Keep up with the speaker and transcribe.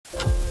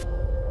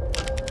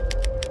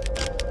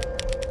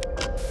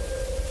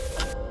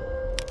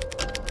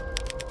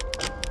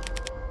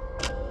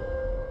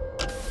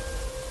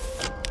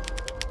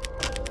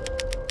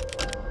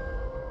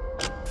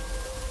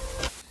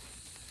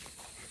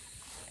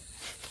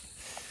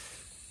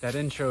That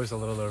intro is a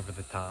little over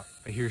the top,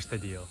 but here's the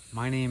deal.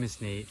 My name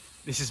is Nate.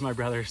 This is my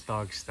brother's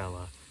dog,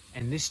 Stella.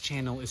 And this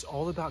channel is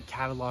all about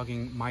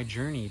cataloging my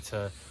journey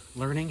to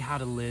learning how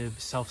to live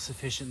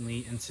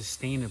self-sufficiently and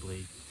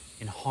sustainably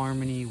in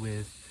harmony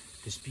with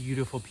this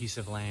beautiful piece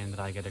of land that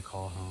I get to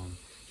call home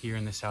here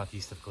in the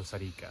southeast of Costa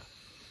Rica.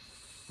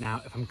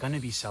 Now, if I'm gonna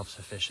be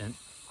self-sufficient,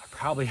 I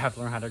probably have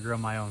to learn how to grow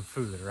my own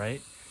food,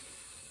 right?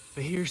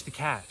 But here's the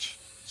catch.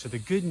 So the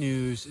good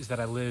news is that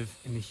I live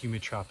in the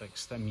humid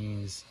tropics. That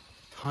means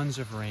tons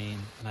of rain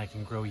and I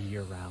can grow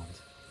year round.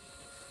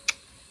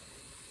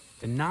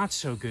 The not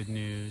so good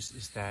news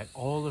is that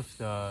all of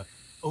the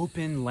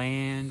open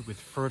land with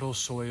fertile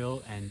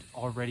soil and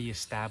already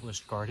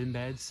established garden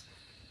beds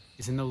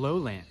is in the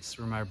lowlands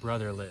where my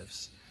brother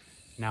lives.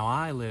 Now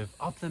I live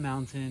up the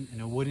mountain in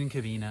a wooden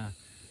cabina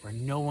where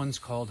no one's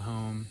called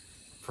home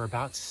for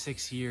about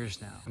 6 years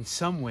now. In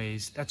some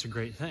ways, that's a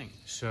great thing.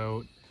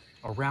 So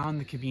around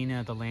the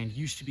cabina, the land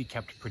used to be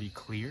kept pretty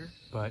clear,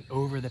 but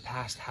over the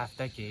past half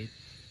decade,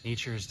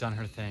 nature has done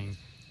her thing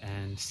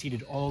and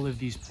seeded all of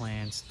these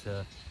plants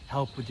to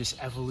help with this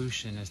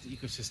evolution as the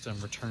ecosystem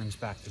returns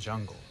back to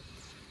jungle.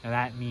 Now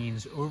that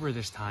means over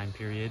this time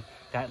period,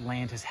 that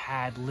land has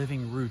had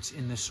living roots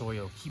in the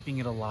soil, keeping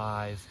it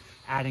alive,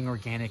 adding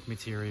organic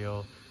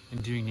material,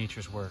 and doing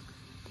nature's work.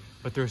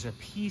 But there's a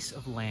piece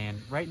of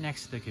land right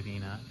next to the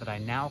cabina that I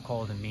now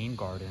call the main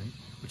garden,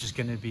 which is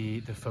gonna be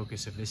the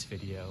focus of this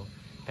video,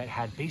 that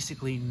had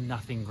basically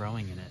nothing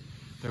growing in it.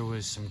 There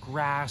was some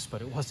grass,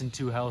 but it wasn't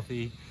too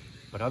healthy.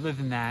 But other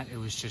than that, it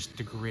was just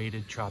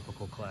degraded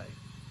tropical clay.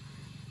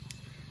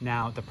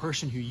 Now, the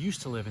person who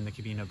used to live in the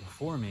cabina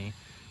before me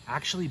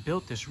actually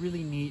built this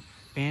really neat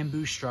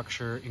bamboo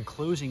structure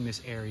enclosing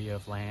this area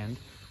of land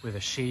with a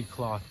shade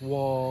cloth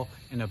wall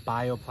and a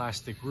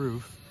bioplastic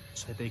roof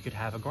so that they could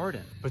have a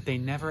garden. But they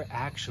never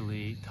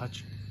actually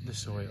touched the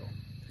soil.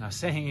 Now,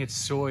 saying it's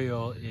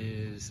soil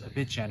is a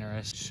bit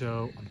generous,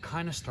 so I'm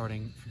kind of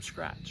starting from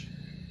scratch.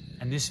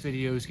 And this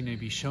video is going to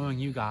be showing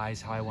you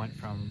guys how I went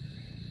from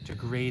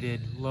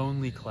degraded,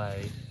 lonely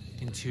clay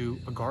into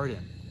a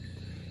garden.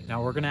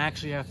 Now, we're going to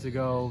actually have to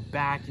go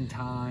back in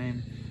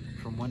time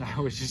from when I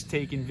was just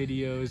taking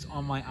videos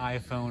on my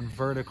iPhone,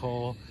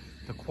 vertical.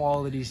 The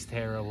quality's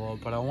terrible,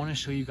 but I want to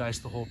show you guys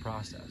the whole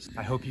process.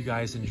 I hope you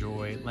guys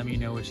enjoy. Let me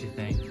know what you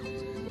think,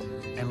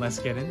 and let's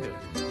get into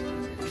it.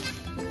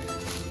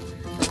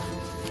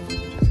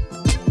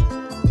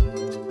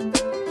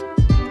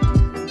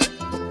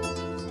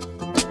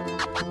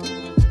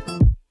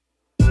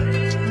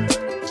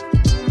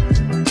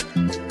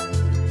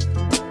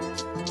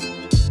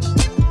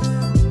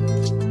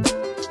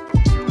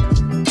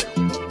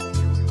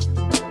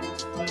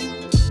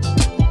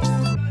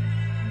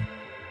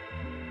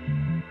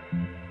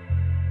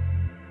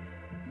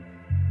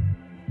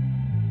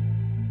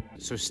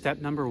 So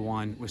step number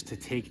one was to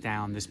take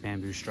down this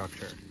bamboo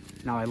structure.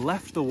 Now I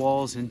left the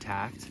walls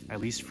intact, at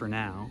least for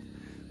now,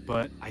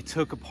 but I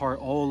took apart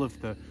all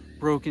of the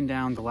broken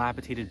down,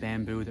 dilapidated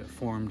bamboo that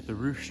formed the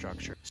roof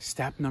structure.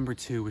 Step number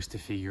two was to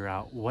figure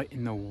out what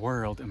in the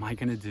world am I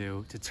gonna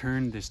do to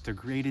turn this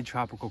degraded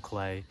tropical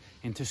clay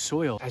into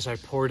soil. As I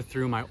poured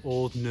through my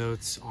old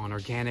notes on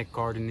organic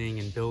gardening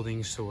and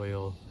building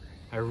soil,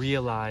 I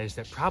realized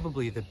that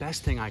probably the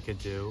best thing I could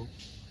do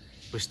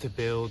was to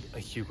build a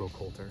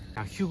hugelkultur.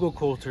 Now,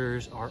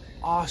 hugelkulturs are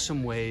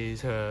awesome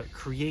ways to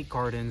create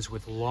gardens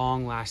with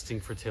long-lasting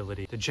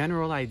fertility. The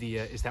general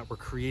idea is that we're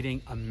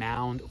creating a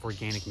mound of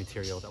organic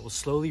material that will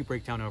slowly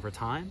break down over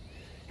time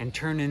and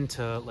turn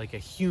into like a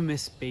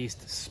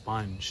humus-based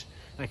sponge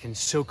that can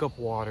soak up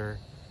water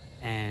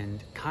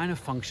and kind of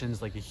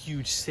functions like a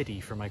huge city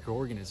for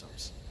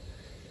microorganisms.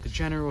 The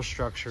general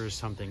structure is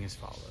something as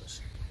follows.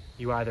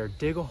 You either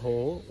dig a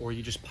hole or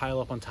you just pile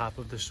up on top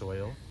of the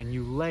soil and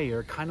you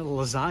layer kind of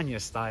lasagna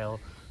style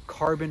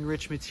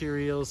carbon-rich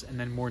materials and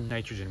then more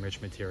nitrogen-rich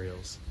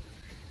materials.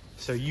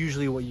 So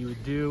usually what you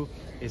would do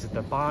is at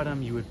the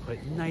bottom you would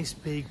put nice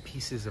big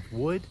pieces of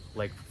wood,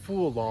 like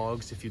full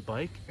logs if you'd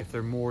like. If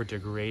they're more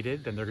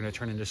degraded, then they're going to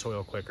turn into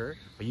soil quicker,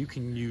 but you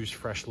can use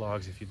fresh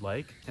logs if you'd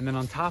like. And then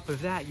on top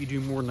of that, you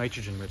do more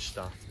nitrogen-rich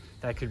stuff.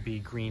 That could be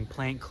green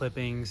plant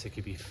clippings, it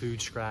could be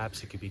food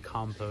scraps, it could be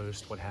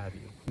compost, what have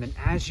you. And then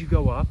as you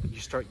go up, you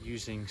start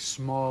using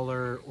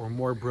smaller or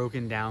more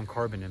broken down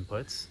carbon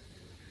inputs.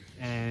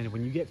 And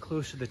when you get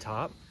close to the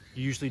top,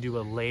 you usually do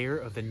a layer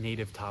of the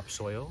native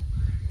topsoil.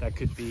 That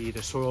could be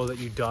the soil that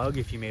you dug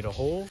if you made a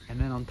hole. And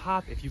then on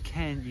top, if you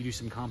can, you do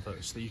some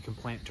compost so that you can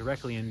plant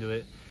directly into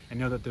it and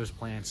know that those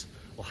plants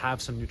will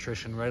have some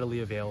nutrition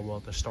readily available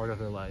at the start of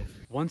their life.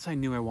 Once I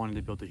knew I wanted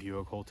to build a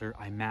hugelkultur,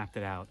 I mapped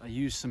it out. I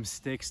used some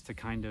sticks to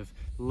kind of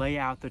lay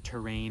out the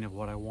terrain of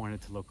what I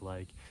wanted to look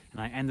like.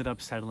 And I ended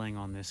up settling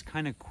on this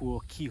kind of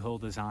cool keyhole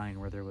design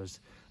where there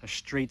was a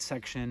straight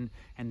section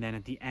and then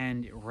at the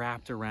end it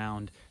wrapped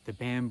around the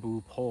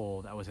bamboo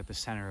pole that was at the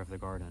center of the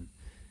garden.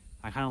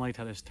 I kind of liked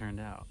how this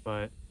turned out,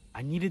 but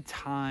I needed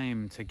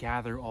time to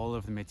gather all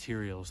of the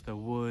materials, the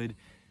wood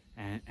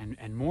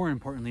and more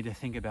importantly, to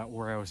think about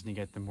where I was going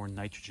to get the more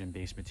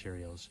nitrogen-based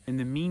materials. In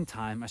the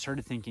meantime, I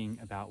started thinking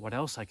about what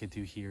else I could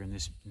do here in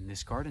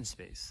this garden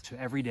space. So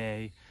every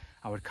day,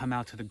 I would come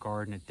out to the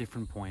garden at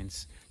different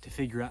points to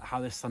figure out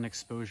how the sun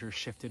exposure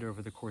shifted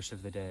over the course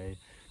of the day,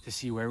 to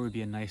see where would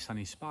be a nice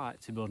sunny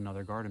spot to build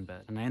another garden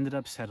bed. And I ended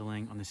up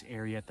settling on this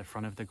area at the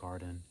front of the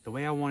garden. The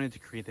way I wanted to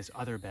create this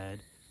other bed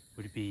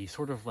would be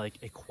sort of like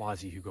a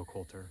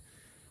quasi-hugelkultur.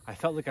 I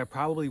felt like I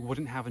probably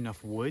wouldn't have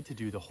enough wood to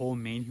do the whole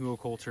main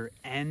hugelkultur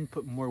and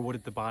put more wood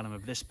at the bottom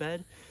of this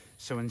bed.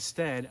 So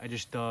instead, I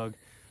just dug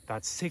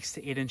about 6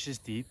 to 8 inches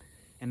deep,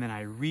 and then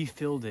I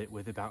refilled it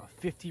with about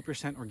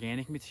 50%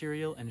 organic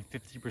material and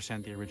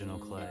 50% the original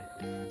clay.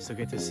 So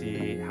get to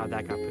see how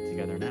that got put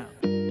together now.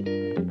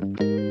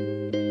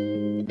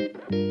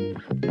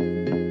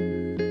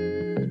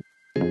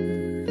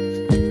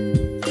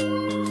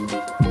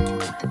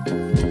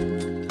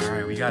 All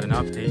right, we got an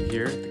update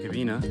here at the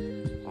cabina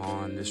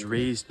on this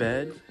raised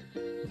bed,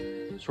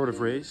 sort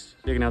of raised.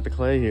 Digging out the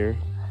clay here.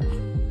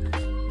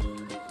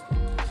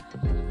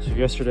 So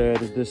yesterday I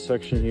did this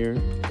section here.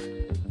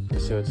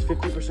 So it's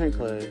 50%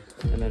 clay,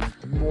 and then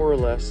more or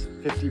less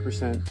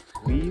 50%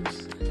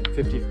 leaves, and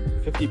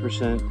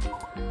 50%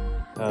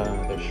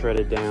 the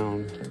shredded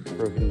down,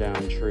 broken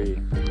down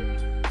tree.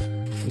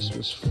 This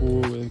was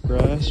full with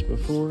grass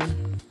before.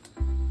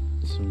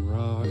 Some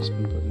rocks,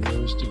 been putting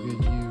those to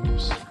good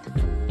use.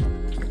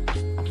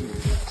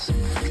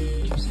 Some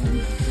leaves I'm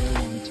gonna throw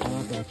on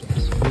top after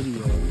this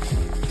video.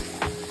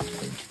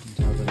 On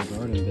top of the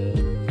garden bed.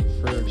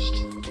 First,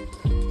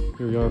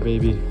 here we are,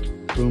 baby.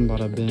 Boom,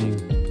 bada bing.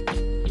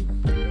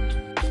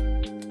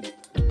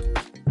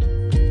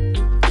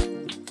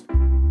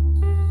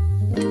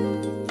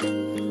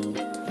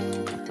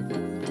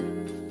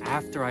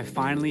 After I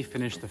finally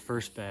finished the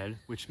first bed,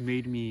 which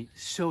made me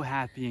so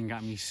happy and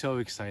got me so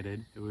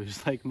excited, it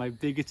was like my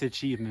biggest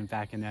achievement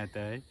back in that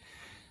day,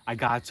 I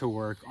got to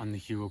work on the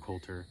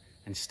hugelkultur,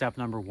 and step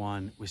number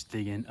 1 was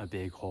digging a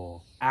big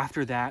hole.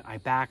 After that, I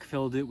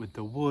backfilled it with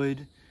the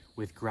wood,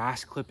 with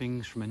grass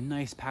clippings from a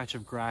nice patch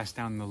of grass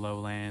down in the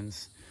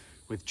lowlands,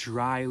 with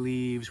dry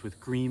leaves, with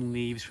green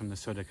leaves from the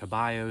soda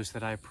caballos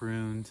that I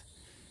pruned,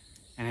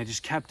 and I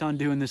just kept on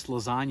doing this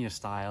lasagna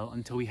style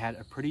until we had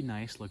a pretty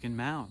nice looking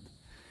mound.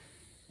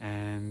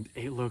 And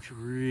it looked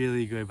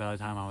really good by the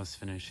time I was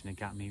finished, and it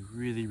got me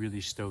really, really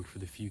stoked for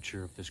the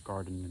future of this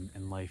garden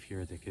and life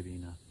here at the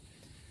cabina.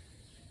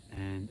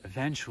 And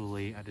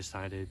eventually I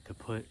decided to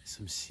put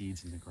some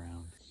seeds in the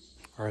ground.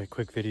 All right,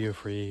 quick video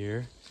for you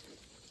here.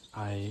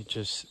 I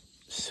just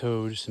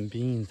sowed some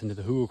beans into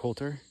the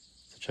hugelkultur.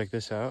 So check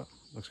this out,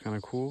 looks kind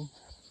of cool.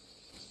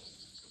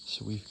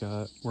 So we've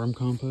got worm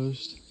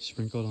compost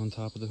sprinkled on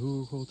top of the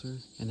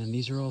hugelkultur, and then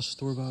these are all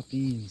store-bought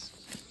beans.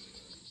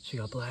 So you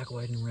got black,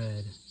 white, and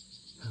red.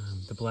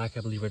 The black,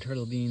 I believe, are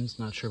turtle beans.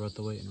 Not sure about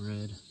the white and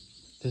red.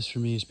 This for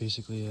me is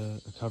basically a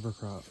cover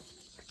crop.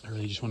 I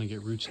really just want to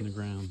get roots in the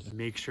ground.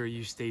 Make sure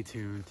you stay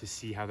tuned to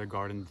see how the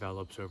garden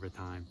develops over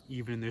time.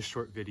 Even in this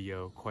short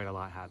video, quite a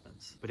lot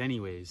happens. But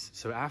anyways,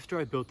 so after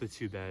I built the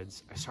 2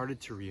 beds, I started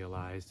to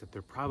realize that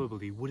there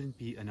probably wouldn't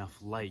be enough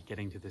light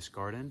getting to this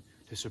garden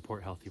to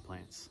support healthy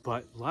plants.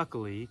 But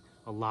luckily,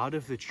 a lot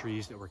of the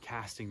trees that were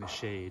casting the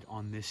shade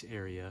on this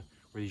area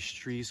were these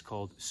trees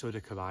called soda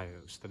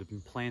caballos that have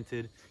been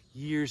planted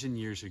years and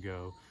years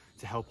ago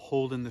to help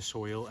hold in the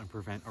soil and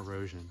prevent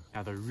erosion.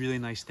 Now, the really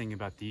nice thing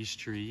about these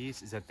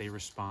trees is that they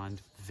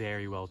respond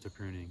very well to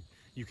pruning.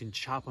 You can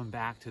chop them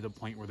back to the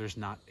point where there's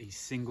not a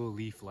single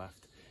leaf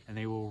left, and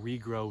they will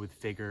regrow with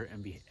vigor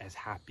and be as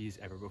happy as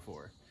ever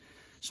before.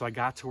 So I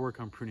got to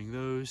work on pruning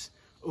those,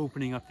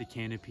 opening up the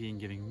canopy and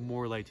giving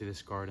more light to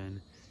this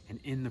garden, and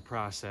in the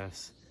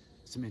process,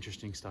 some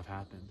interesting stuff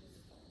happened.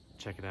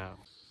 Check it out.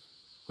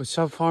 What's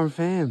up, farm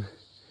fam?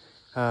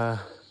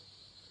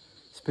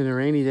 It's been a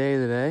rainy day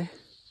today.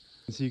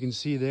 So you can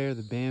see there,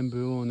 the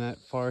bamboo on that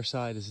far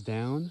side is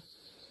down.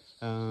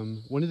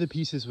 One of the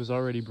pieces was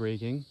already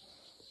breaking.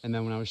 And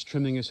then when I was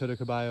trimming a soda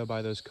caballo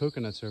by those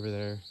coconuts over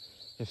there,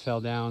 it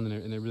fell down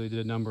and it really did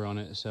a number on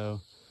it. So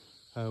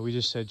we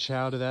just said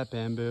ciao to that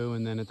bamboo.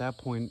 And then at that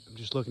point, I'm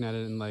just looking at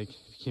it and like,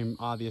 it became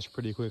obvious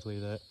pretty quickly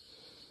that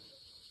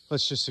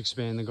let's just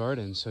expand the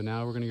garden. So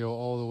now we're gonna go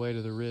all the way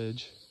to the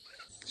ridge.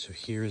 So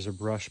here's a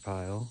brush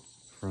pile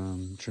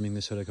from trimming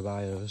the soda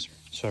caballos.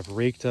 So I've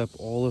raked up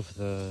all of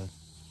the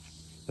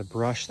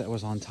brush that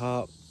was on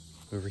top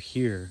over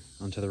here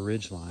onto the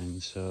ridge line,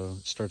 so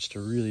it starts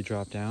to really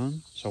drop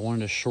down. So I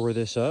wanted to shore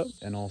this up,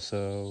 and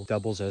also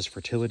doubles as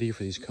fertility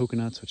for these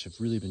coconuts, which have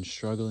really been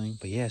struggling.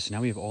 But yeah, so now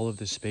we have all of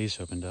this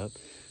space opened up.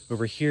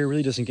 Over here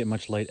really doesn't get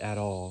much light at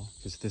all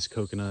because this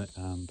coconut,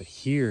 but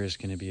here is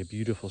going to be a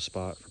beautiful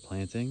spot for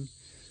planting.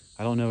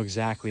 I don't know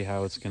exactly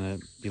how it's going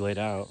to be laid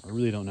out. I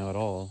really don't know at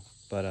all,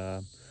 but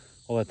I'll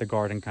let the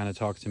garden kind of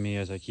talk to me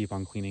as I keep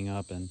on cleaning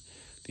up, and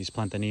these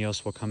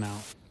plantanillos will come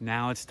out.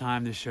 Now it's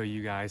time to show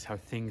you guys how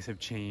things have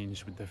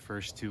changed with the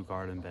first 2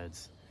 garden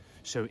beds.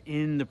 So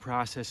in the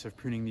process of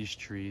pruning these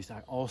trees,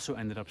 I also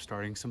ended up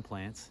starting some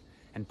plants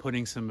and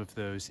putting some of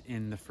those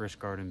in the first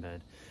garden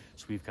bed.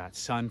 So we've got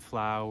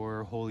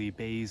sunflower, holy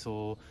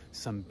basil,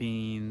 some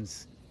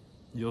beans.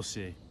 You'll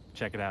see.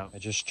 Check it out. I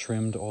just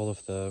trimmed all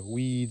of the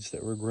weeds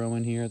that were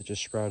growing here that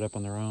just sprouted up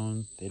on their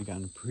own. They'd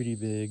gotten pretty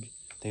big.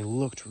 They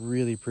looked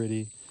really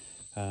pretty,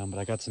 but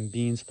I got some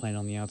beans planted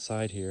on the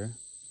outside here.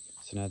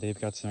 So now they've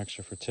got some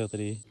extra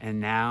fertility.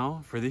 And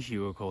now for the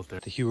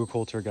hugelkultur. The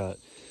hugelkultur got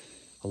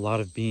a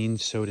lot of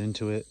beans sowed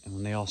into it, and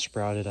when they all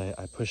sprouted,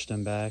 I pushed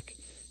them back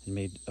and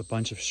made a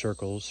bunch of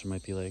circles. There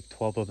might be like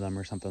 12 of them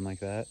or something like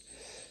that,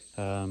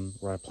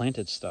 where I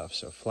planted stuff.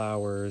 So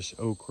flowers,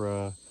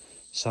 okra,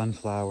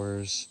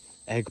 sunflowers,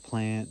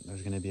 eggplant.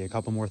 There's going to be a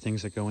couple more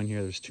things that go in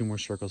here. There's 2 more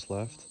circles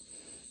left.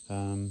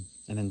 And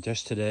then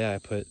just today I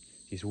put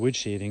these wood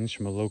shavings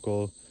from a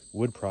local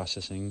wood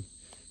processing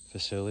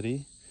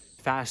facility.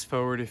 Fast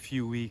forward a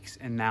few weeks,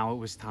 and now it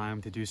was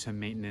time to do some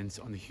maintenance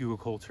on the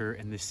hugelkultur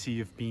and the sea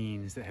of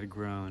beans that had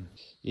grown.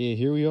 Yeah,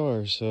 here we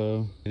are.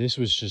 So this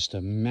was just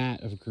a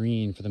mat of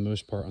green for the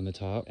most part on the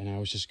top, and I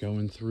was just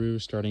going through,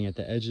 starting at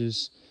the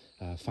edges,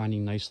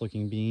 finding nice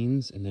looking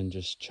beans, and then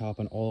just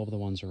chopping all of the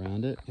ones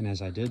around it. And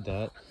as I did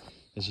that,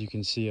 as you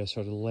can see, I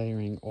started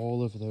layering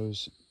all of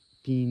those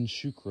bean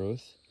shoot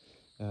growth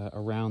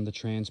around the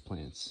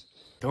transplants.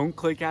 Don't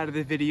click out of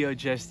the video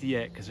just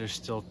yet, because there's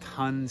still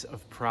tons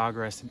of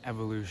progress and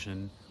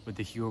evolution with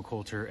the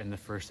hugelkultur and the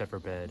first ever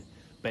bed.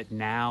 But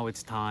now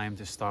it's time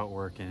to start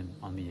working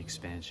on the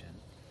expansion.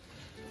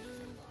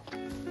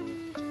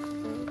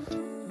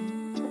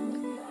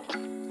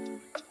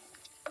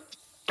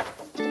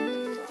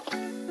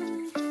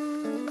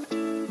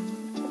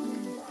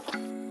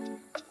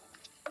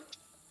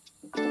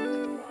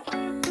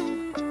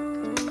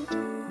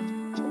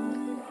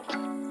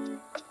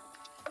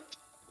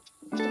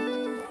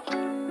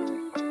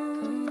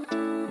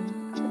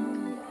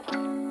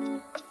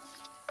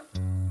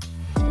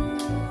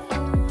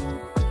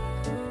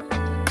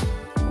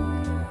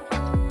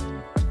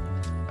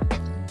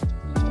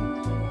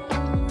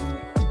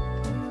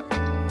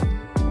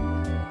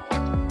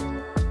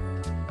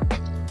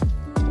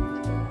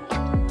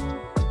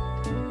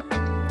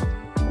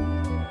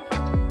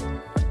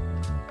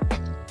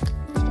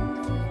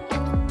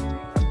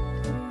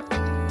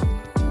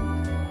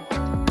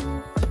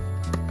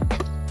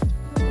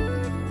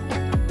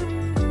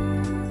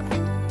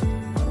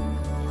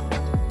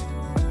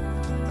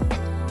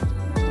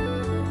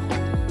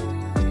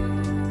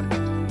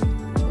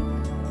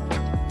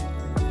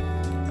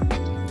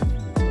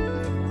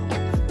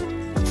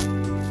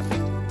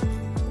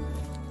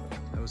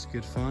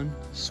 Good fun,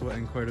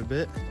 sweating quite a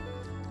bit,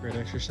 great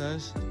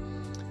exercise.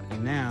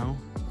 And now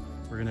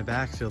we're gonna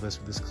backfill this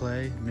with this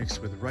clay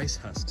mixed with rice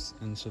husks.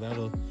 And so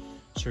that'll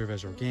serve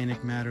as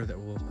organic matter that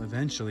will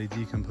eventually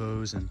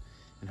decompose and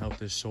help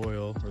this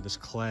soil, or this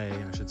clay,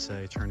 I should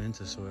say, turn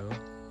into soil.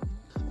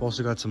 I've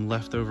also got some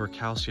leftover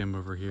calcium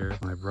over here.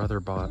 My brother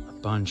bought a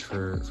bunch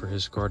for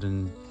his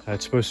garden.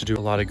 It's supposed to do a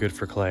lot of good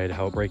for clay, to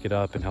help break it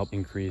up and help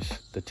increase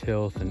the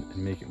tilth and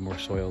make it more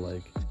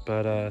soil-like.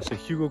 But so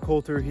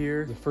hugelkultur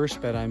here, the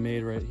first bed I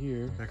made right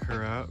here. Check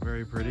her out,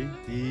 very pretty.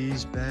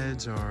 These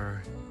beds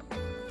are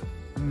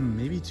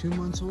maybe 2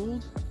 months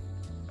old.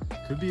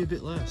 Could be a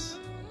bit less.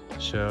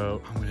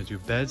 So I'm gonna do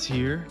beds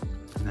here,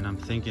 and then I'm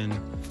thinking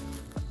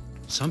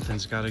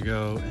something's gotta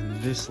go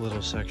in this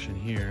little section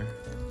here,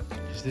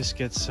 because this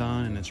gets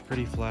sun and it's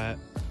pretty flat.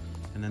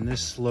 And then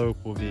this slope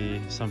will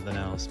be something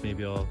else.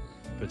 Maybe I'll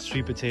put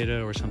sweet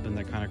potato or something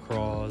that kind of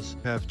crawls.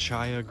 I have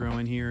chaya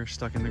growing here,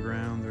 stuck in the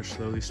ground. They're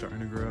slowly starting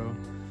to grow.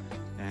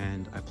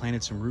 And I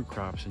planted some root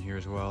crops in here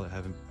as well that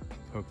haven't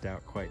poked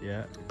out quite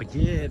yet. But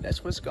yeah,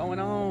 that's what's going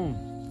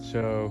on.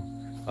 So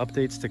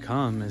updates to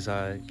come as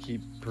I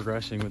keep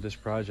progressing with this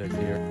project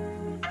here.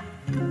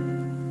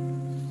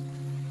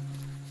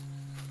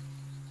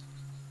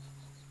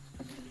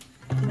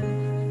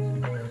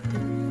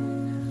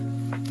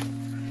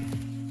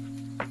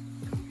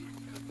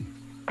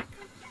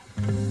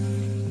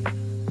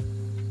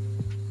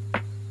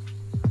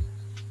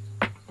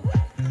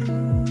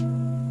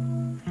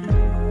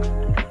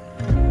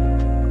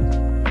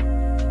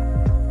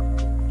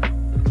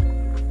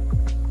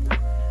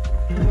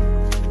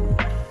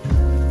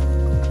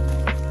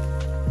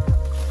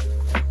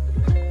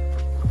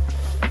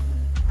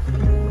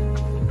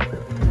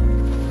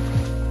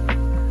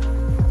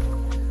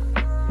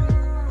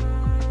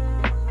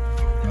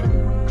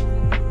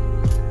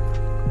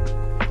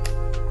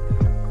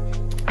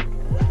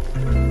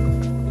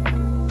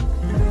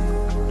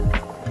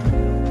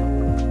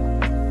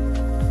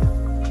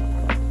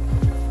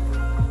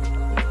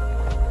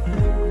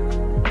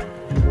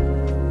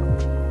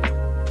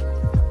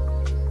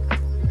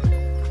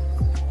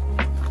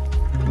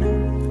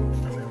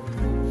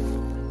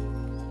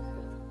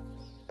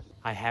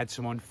 I had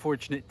some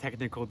unfortunate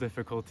technical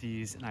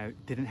difficulties and I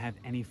didn't have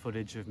any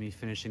footage of me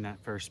finishing that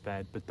first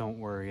bed, but don't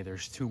worry,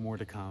 there's 2 more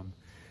to come.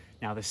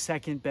 Now the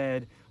second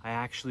bed, I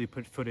actually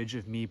put footage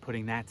of me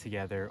putting that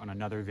together on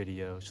another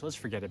video, so let's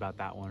forget about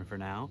that one for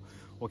now.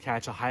 We'll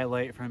catch a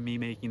highlight from me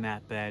making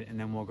that bed and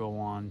then we'll go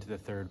on to the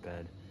third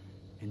bed.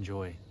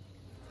 Enjoy.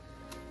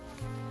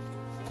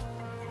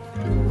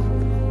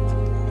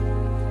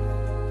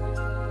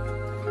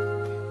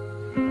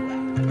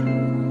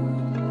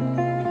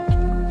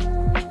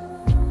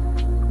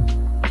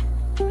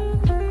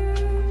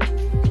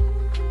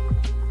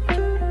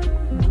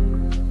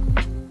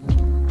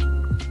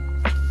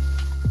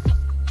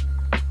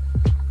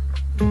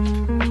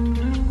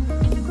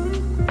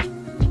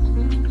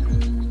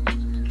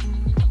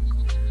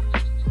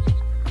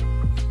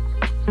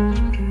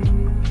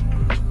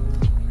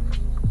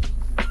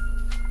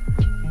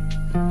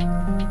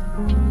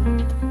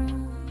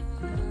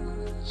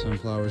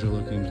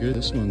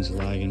 This one's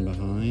lagging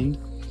behind,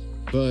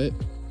 but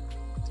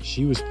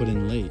she was put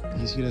in late.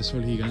 These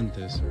girasol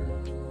gigantes are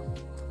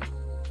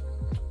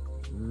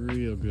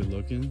real good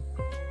looking.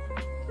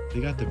 They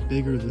got the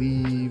bigger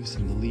leaves,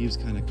 and the leaves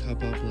kind of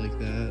cup up like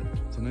that.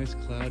 It's a nice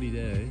cloudy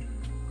day,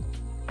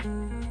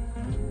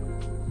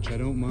 which I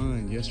don't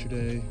mind.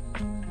 Yesterday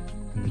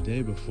and the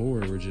day before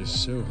were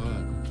just so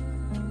hot.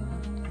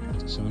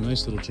 So a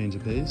nice little change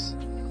of pace.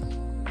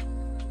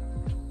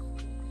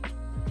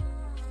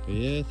 But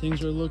yeah,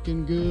 things are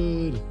looking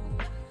good.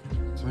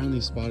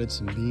 Finally spotted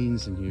some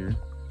beans in here.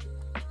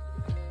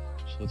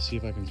 So let's see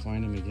if I can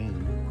find them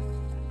again.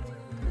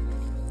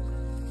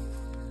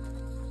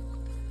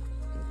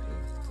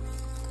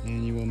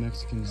 Annual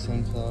Mexican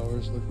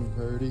sunflowers looking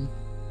pretty.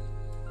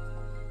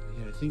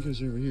 Yeah, I think it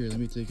was over here. Let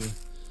me take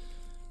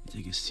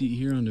a seat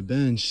here on the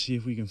bench, see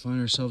if we can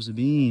find ourselves a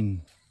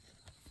bean.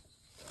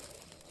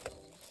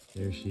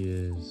 There she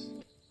is.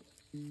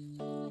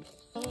 Can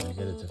I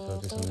get it to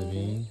focus on the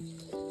bean?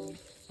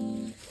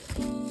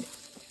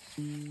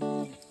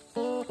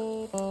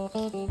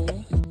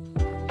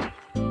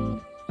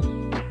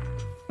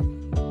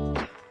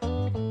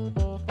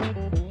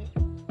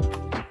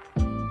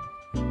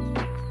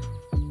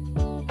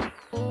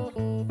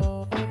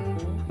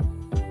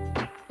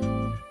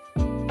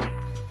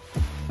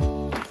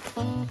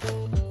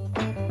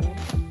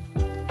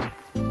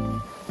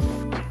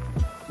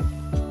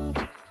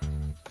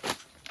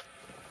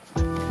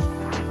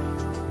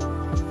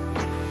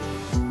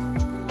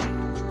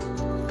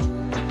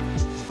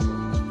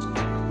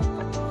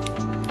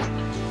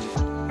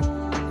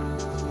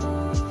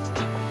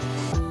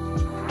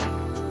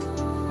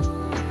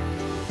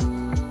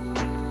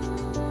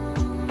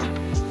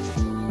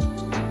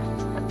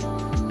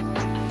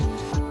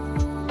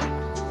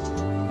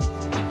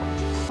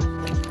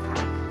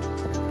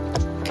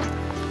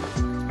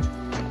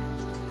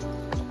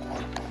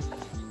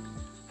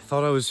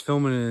 Thought I was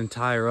filming an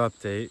entire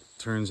update.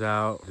 Turns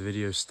out the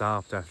video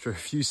stopped after a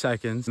few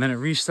seconds, and then it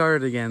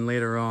restarted again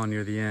later on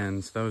near the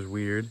end. So that was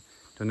weird.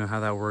 Don't know how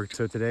that worked.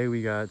 So today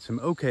we got some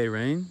okay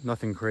rain,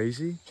 nothing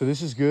crazy. So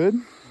this is good,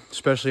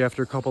 especially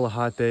after a couple of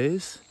hot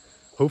days.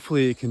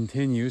 Hopefully it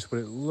continues, but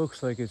it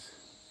looks like it's,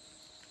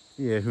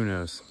 yeah, who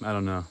knows? I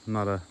don't know. I'm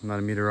not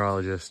a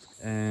meteorologist.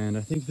 And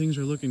I think things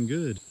are looking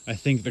good. I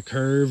think the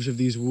curves of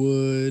these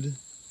wood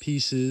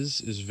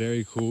pieces is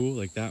very cool.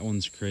 Like that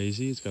one's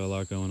crazy. It's got a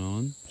lot going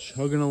on.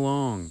 Chugging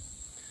along.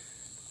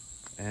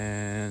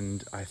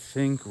 And I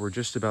think we're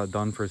just about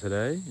done for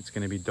today. It's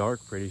going to be dark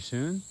pretty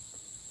soon.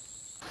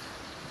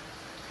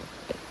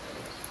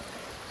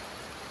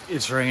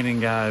 It's raining,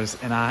 guys,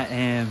 and I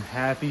am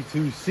happy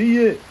to see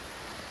it.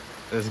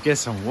 Let's get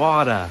some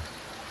water.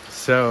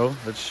 So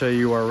let's show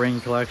you our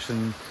rain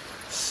collection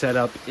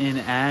setup in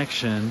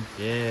action.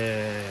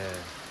 Yeah.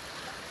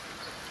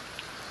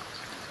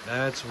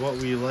 That's what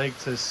we like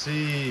to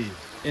see.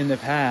 In the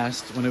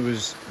past, when it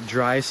was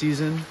dry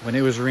season, when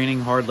it was raining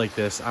hard like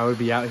this, I would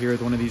be out here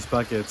with one of these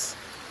buckets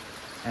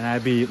and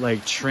I'd be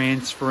like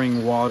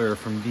transferring water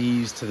from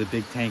these to the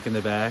big tank in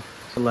the back.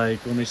 Like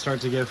when they start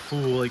to get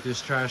full, like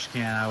this trash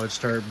can, I would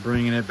start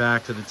bringing it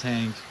back to the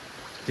tank,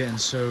 getting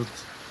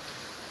soaked.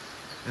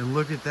 And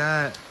look at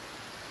that,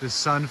 the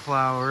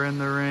sunflower in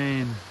the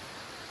rain,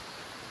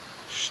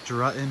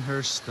 strutting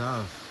her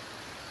stuff.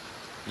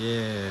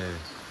 Yeah.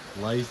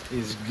 Life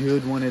is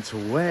good when it's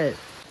wet.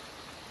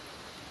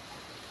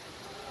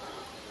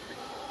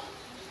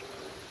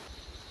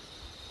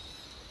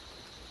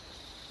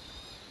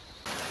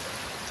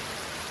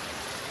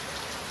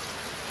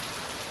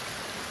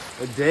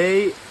 A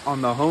day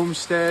on the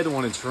homestead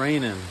when it's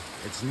raining.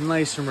 It's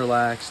nice and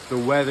relaxed. The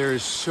weather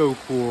is so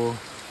cool.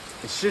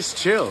 It's just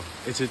chill.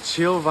 It's a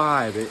chill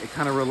vibe. It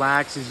kind of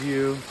relaxes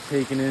you,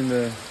 taking in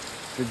the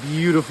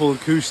beautiful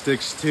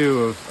acoustics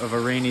too of a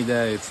rainy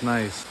day. It's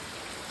nice.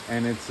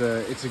 And it's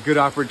a good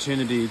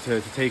opportunity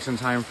to take some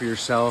time for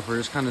yourself or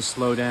just kind of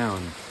slow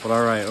down. But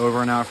all right,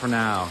 over and out for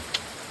now.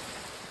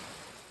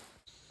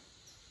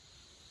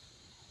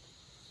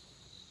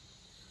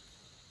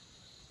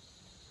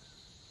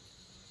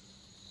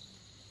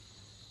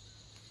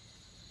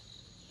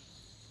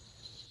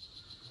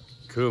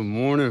 Good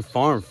morning,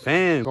 farm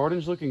fam.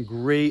 Garden's looking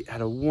great.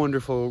 Had a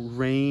wonderful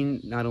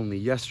rain, not only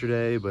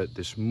yesterday, but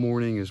this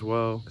morning as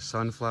well. The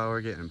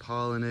sunflower getting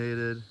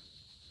pollinated.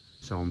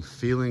 So I'm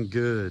feeling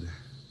good.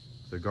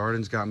 The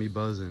garden's got me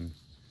buzzing.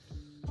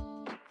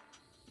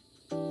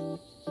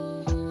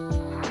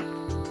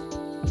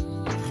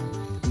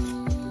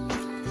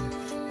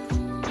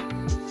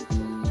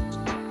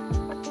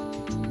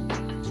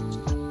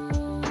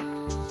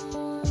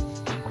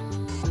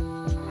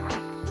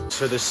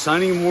 So the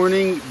sunny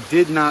morning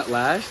did not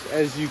last,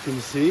 as you can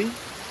see.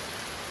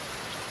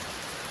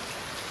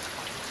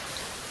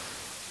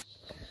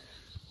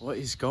 What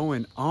is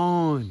going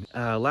on?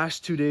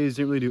 Last 2 days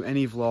didn't really do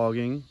any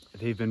vlogging.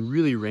 They've been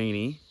really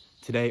rainy.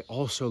 Today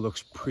also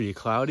looks pretty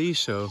cloudy,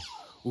 so,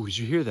 oh, did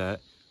you hear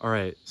that? All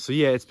right, so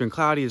yeah, it's been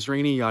cloudy, it's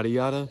rainy, yada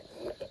yada.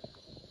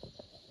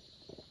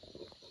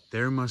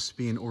 There must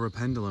be an aura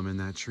pendulum in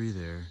that tree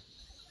there.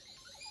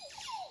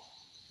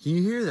 Can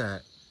you hear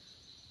that?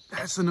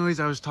 That's the noise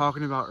I was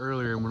talking about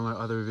earlier in one of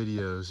my other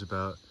videos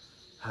about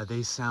how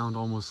they sound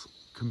almost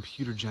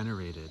computer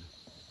generated.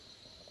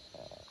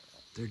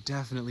 They're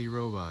definitely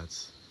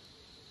robots.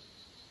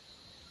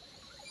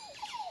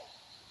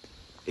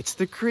 It's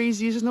the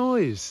craziest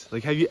noise.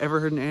 Like, have you ever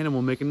heard an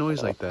animal make a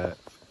noise like that?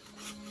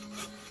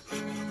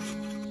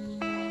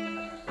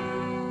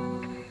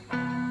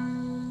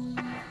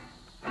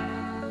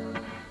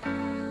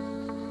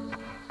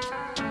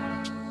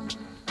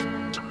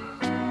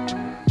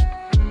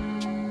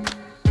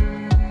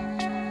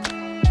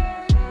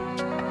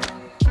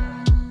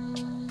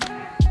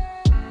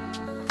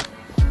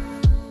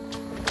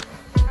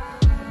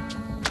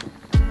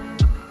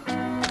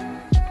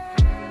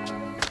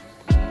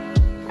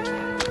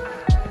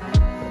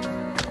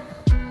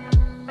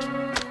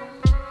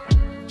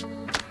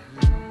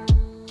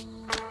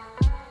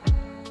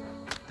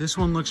 This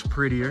one looks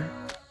prettier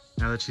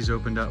now that she's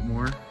opened up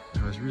more.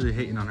 I was really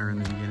hating on her in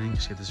the beginning.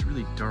 She had this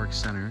really dark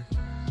center.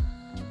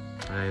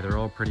 But hey, they're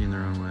all pretty in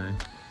their own way.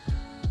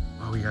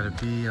 Oh, we got a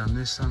bee on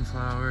this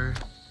sunflower.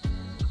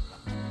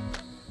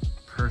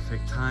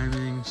 Perfect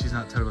timing. She's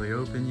not totally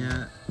open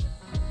yet.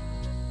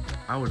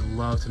 I would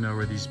love to know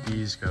where these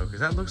bees go, because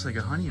that looks like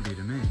a honeybee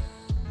to me.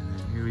 And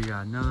then here we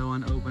got another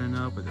one opening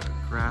up with a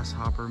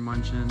grasshopper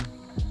munching.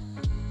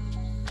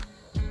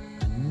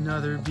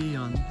 Another bee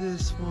on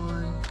this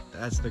one.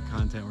 That's the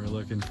content we're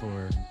looking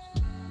for.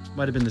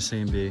 Might have been the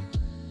same bee.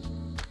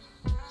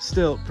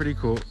 Still pretty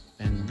cool.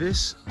 And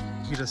this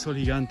girasol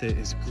gigante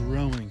is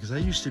growing, because I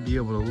used to be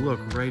able to look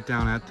right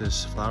down at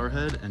this flower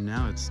head, and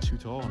now it's too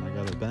tall and I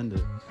gotta bend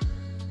it.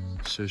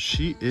 So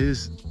she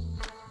is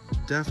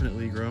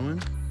definitely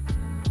growing.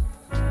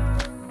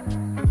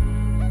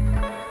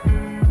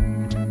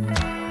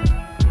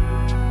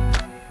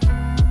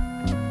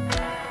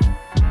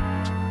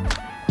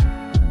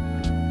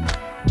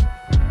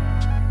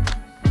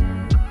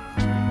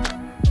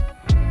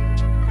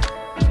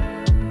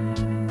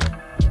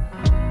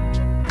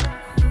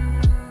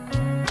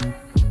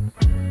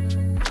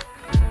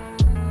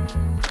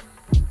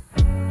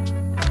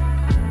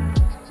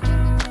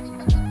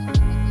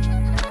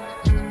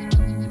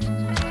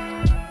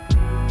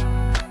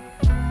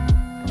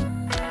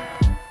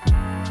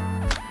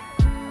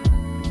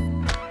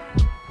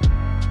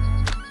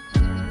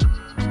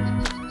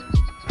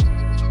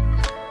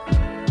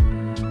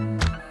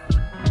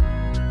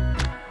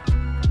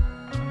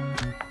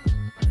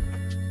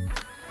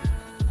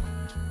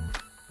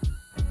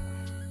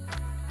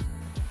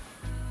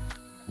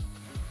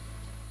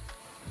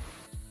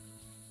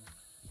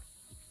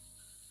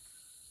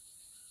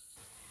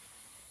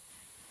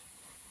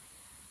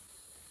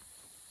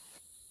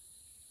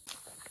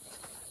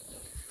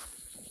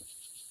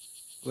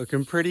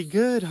 Looking pretty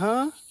good,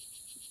 huh?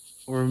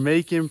 We're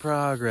making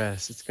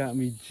progress. It's got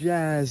me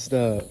jazzed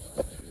up.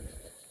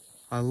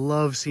 I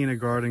love seeing a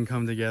garden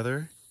come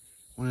together.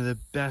 One of the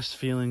best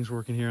feelings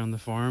working here on the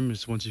farm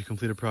is once you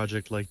complete a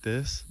project like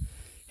this,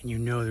 and you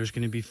know there's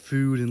going to be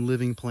food and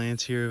living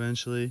plants here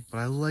eventually. But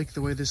I like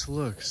the way this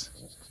looks.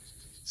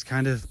 It's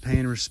kind of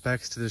paying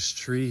respects to this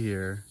tree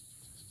here.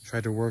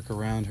 Tried to work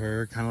around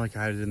her, kind of like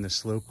I did in the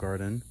slope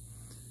garden.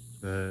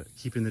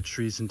 Keeping the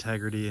tree's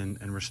integrity and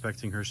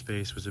respecting her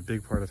space was a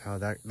big part of how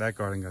that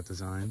garden got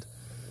designed.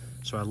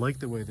 So I like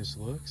the way this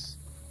looks.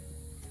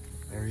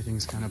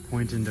 Everything's kind of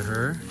pointing to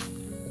her.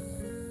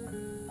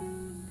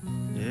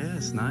 Yeah,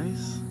 it's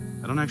nice.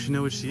 I don't actually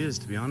know what she is,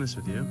 to be honest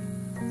with you.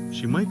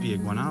 She might be a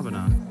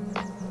guanabana.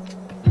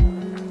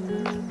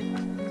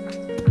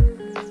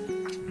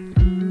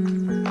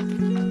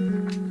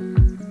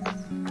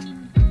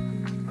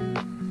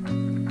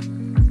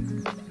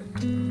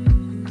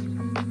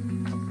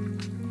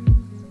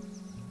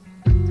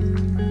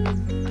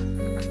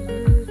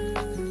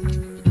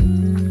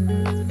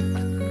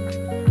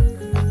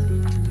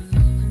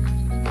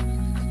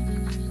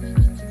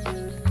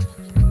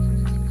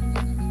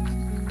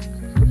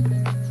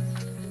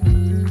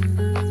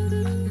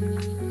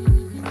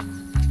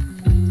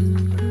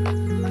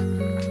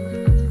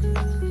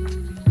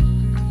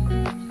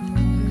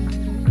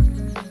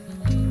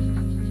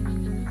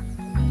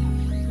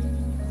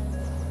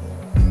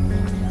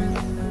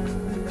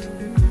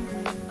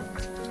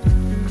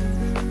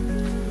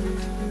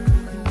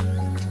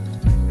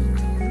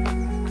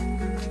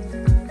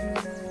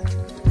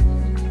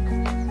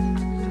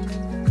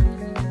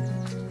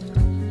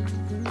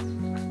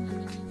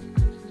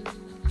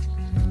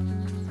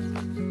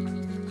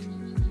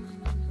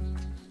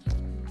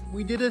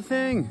 We did a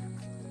thing.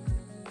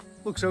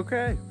 Looks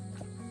okay.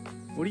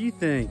 What do you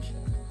think?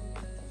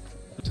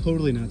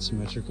 Totally not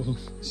symmetrical.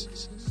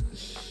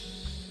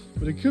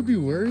 But it could be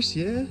worse,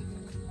 yeah?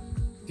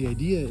 The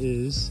idea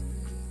is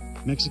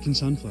Mexican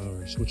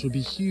sunflowers, which will be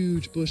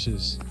huge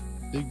bushes,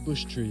 big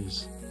bush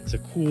trees. It's a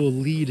cool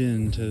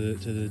lead-in to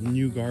the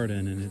new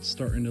garden, and it's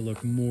starting to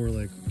look more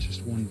like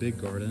just one big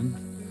garden.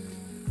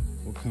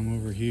 We'll come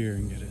over here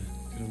and get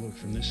a look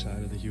from this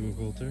side of the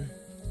hugelcoulter.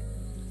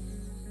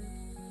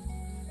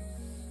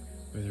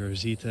 With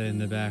Rosita in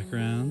the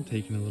background,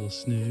 taking a little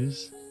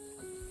snooze.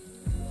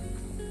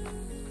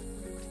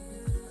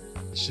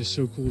 It's just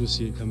so cool to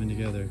see it coming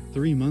together.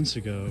 3 months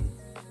ago,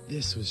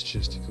 this was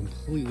just a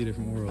completely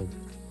different world.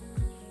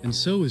 And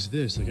so is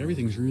this, like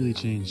everything's really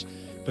changed.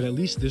 But at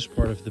least this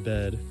part of the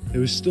bed, it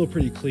was still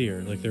pretty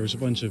clear. Like there was a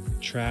bunch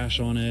of trash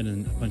on it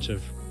and a bunch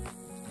of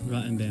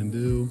rotten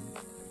bamboo.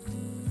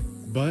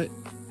 But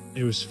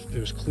it was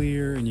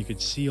clear and you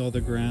could see all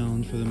the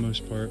ground for the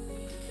most part.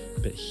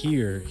 But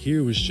here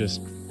was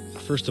just,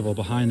 first of all,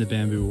 behind the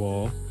bamboo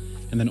wall,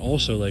 and then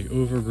also like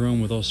overgrown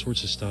with all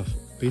sorts of stuff,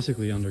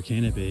 basically under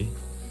canopy.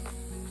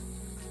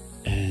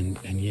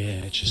 And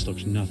yeah, it just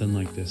looks nothing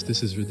like this.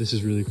 This is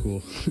really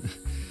cool.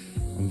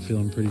 I'm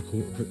feeling pretty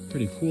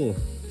cool.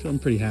 Feeling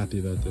pretty happy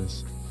about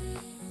this.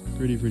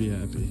 Pretty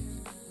happy.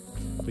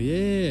 But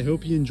yeah, I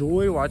hope you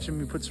enjoy watching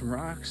me put some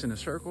rocks in a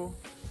circle.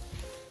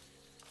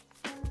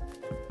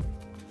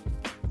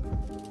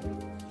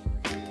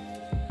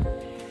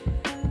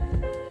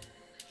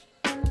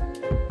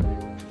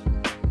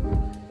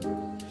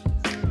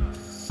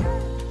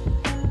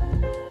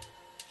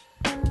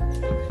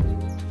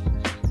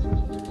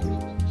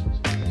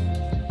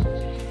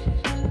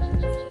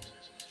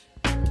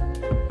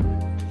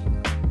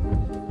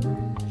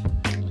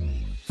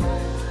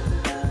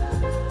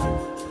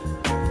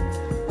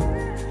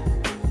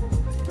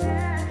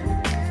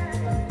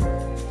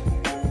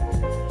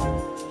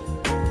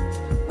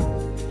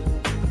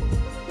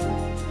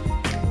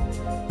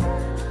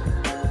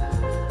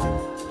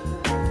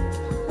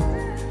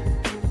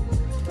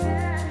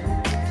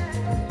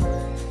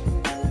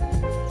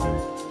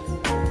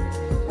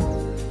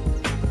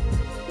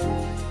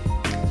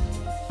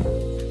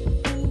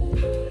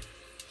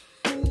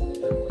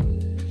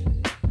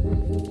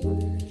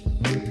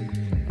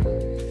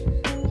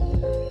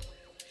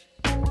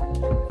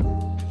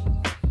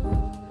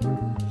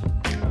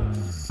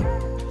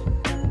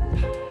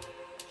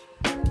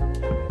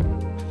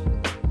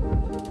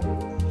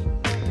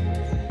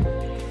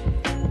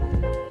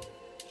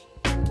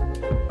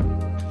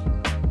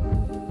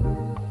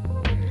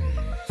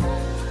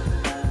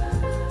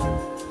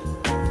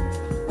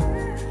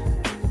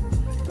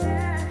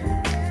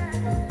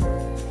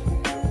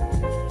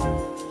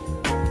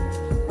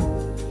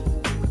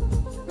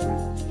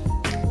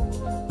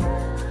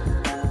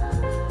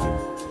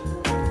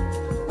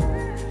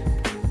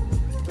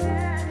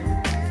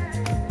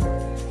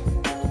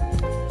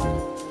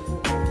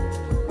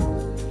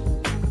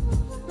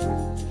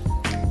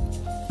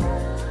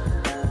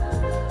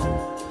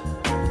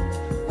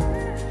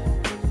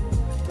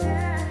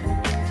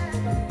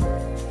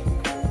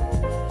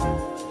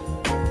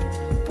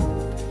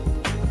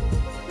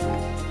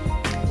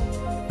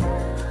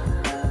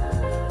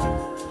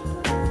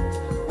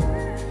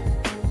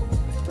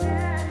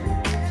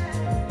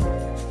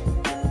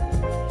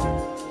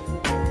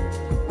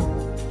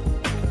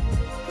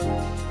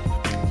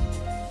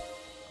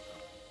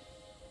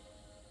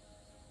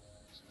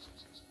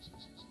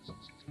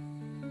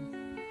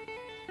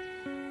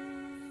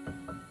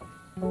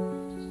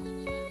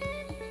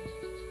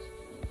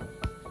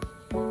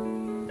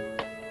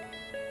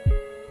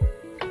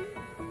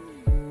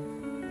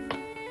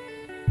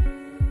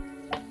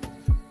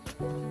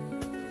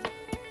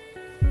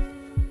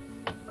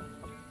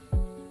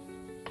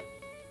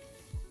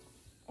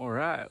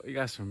 We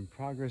got some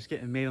progress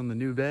getting made on the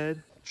new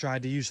bed.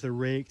 Tried to use the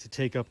rake to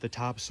take up the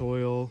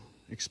topsoil,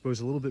 expose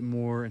a little bit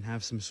more, and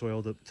have some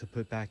soil to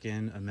put back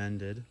in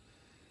amended.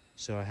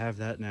 So I have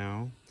that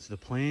now. So the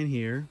plan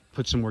here,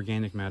 put some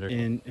organic matter.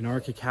 In our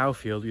cacao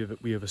field,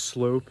 we have a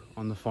slope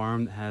on the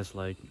farm that has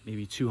like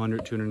maybe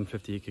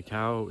 250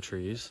 cacao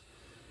trees,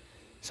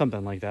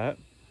 something like that.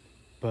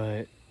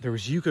 But there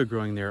was yucca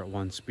growing there at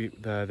once.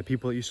 The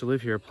people that used to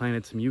live here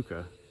planted some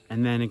yucca,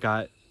 and then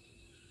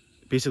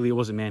basically it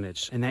wasn't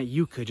managed. And that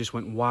yucca just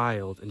went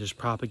wild and just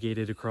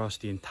propagated across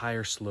the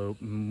entire slope,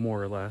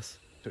 more or less.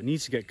 So it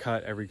needs to get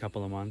cut every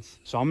couple of months.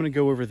 So I'm gonna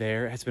go over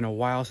there. It's been a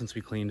while since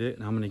we cleaned it,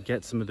 and I'm gonna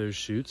get some of those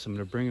shoots. I'm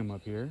gonna bring them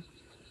up here.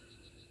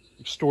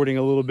 Extorting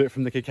a little bit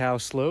from the cacao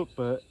slope,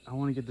 but I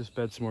wanna get this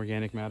bed some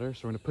organic matter.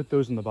 So we're gonna put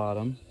those in the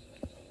bottom.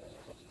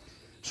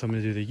 So I'm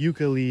gonna do the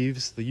yucca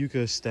leaves, the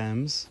yucca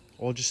stems,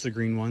 all just the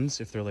green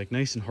ones. If they're like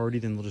nice and hardy,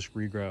 then they'll just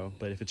regrow.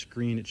 But if it's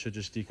green, it should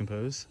just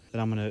decompose.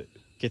 Then I'm gonna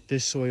get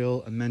this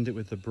soil, amend it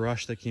with the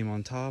brush that came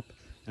on top,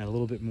 and a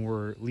little bit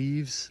more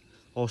leaves.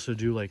 Also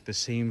do like the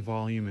same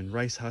volume in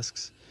rice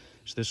husks.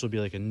 So this will be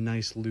like a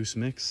nice loose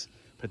mix.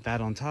 Put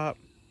that on top.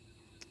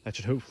 That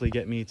should hopefully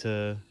get me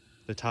to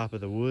the top of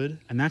the wood.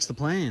 And that's the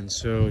plan.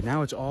 So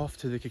now it's off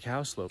to the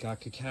cacao slope. Got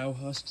cacao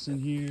husks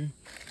in here.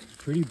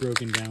 Pretty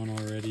broken down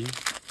already.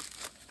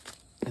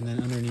 And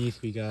then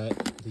underneath we got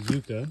the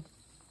yucca.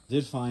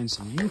 Did find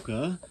some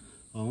yucca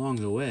along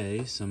the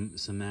way,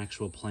 some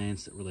actual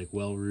plants that were like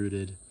well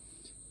rooted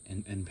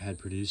and had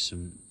produced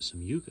some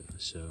yucca.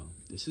 So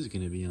this is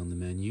going to be on the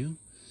menu.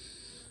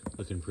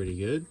 Looking pretty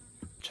good.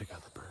 Check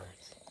out the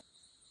birds.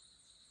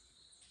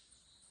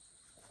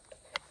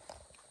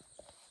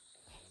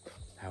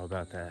 How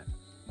about that?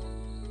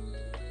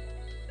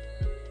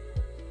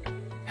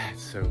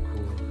 That's so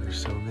cool.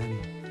 There's so many.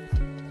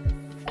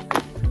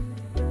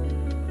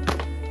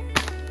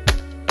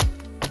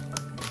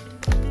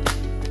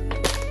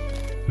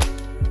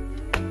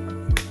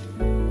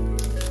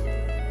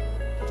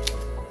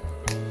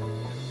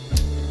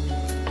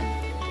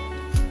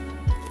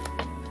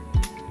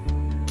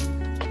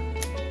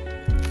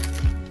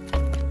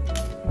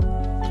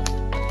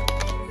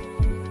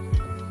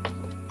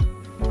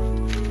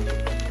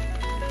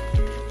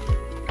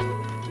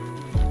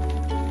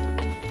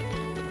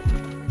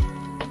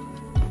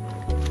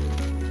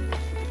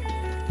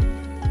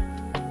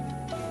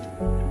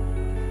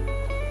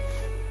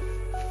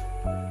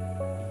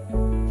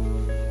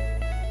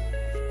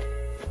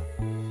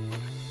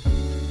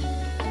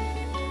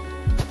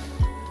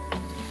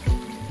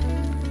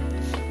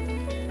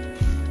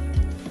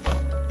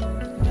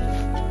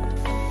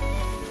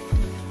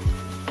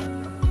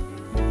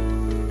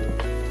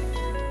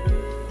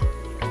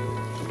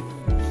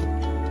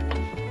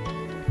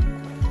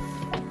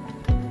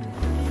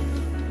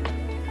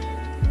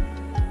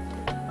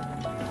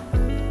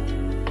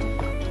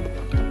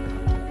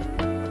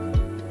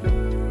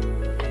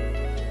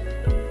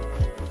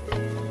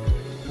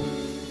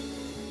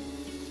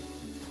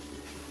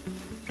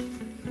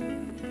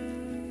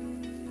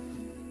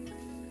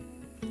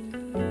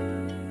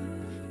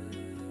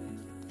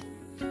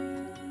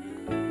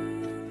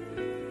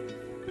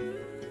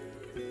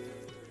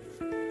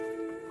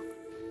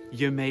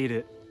 You made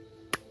it.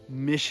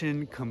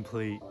 Mission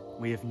complete.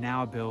 We have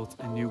now built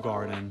a new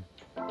garden,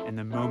 and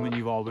the moment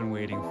you've all been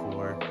waiting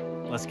for.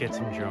 Let's get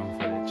some drone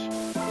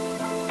footage.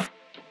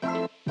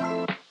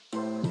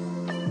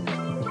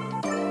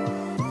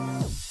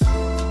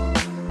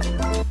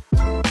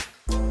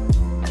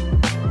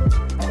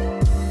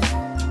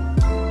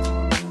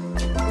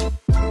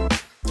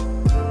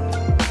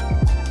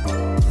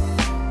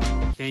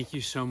 Thank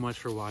you so much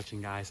for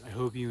watching, guys. I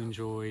hope you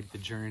enjoyed the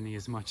journey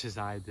as much as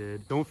I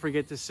did. Don't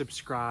forget to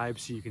subscribe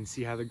so you can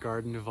see how the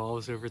garden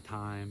evolves over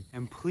time.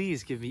 And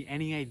please give me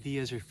any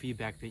ideas or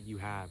feedback that you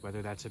have,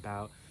 whether that's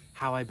about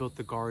how I built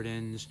the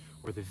gardens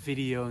or the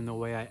video and the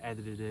way I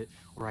edited it,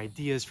 or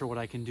ideas for what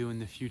I can do in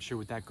the future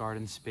with that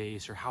garden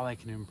space, or how I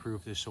can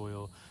improve the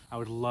soil. I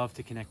would love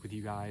to connect with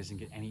you guys and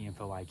get any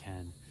info I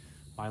can.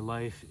 My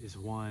life is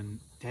one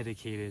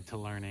dedicated to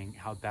learning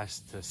how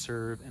best to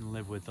serve and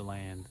live with the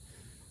land.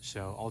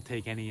 So I'll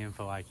take any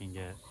info I can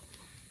get.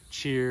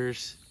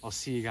 Cheers. I'll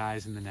see you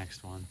guys in the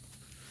next one.